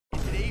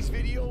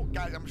video,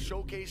 guys,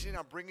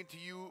 I'm bringing to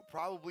you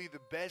probably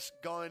the best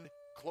gun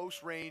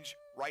close range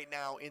right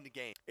now in the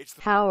game. It's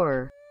the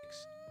Hauer.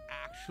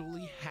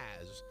 Actually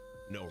has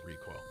no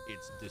recoil.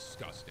 It's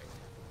disgusting.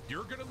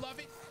 You're gonna love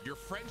it. Your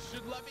friends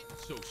should love it.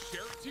 So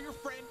share it to your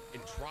friend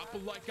and drop a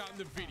like on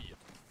the video.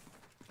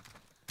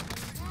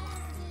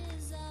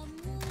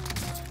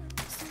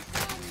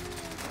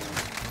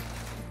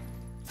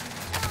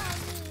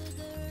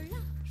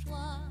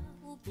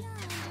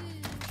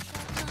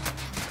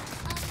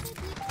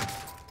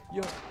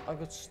 Yo, I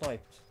got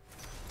sniped.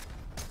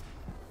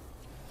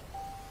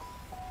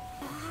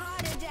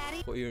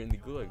 Well, you're in the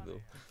gulag though.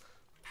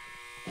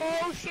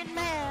 Ocean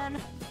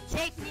man,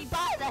 take me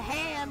by the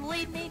hand,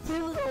 lead me to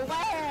the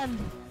land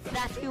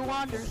that you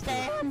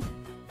understand.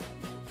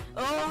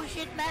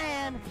 Ocean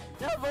man,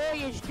 the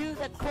voyage to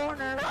the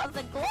corner of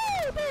the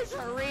globe is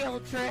a real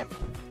trip.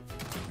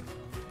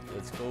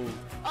 Let's go.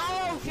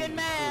 Ocean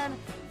man,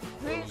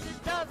 pieces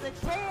of the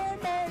tan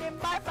and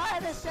imbibed by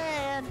the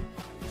sand,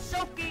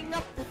 soaking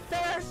up the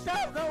thirst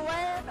of the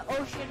land.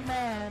 Ocean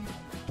man,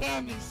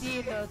 can you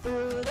see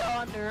through the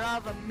wonder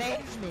of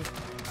amazement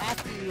at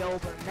the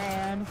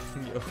Oberman?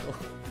 Yo.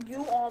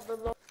 You are the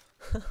Lord.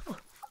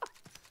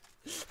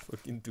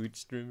 Fucking Twitch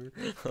streamer.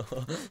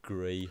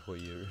 Gray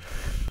Hauer.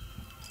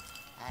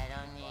 I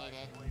don't need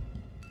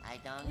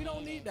it. We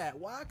don't need that.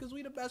 Why? Because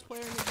we the best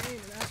player in the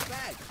game, and that's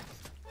facts.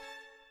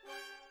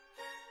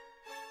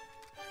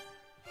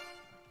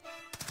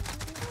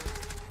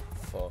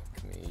 Fuck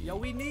me. Yo,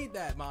 we need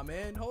that, my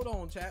man. Hold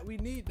on, chat. We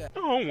need that. I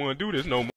don't want to do this no more.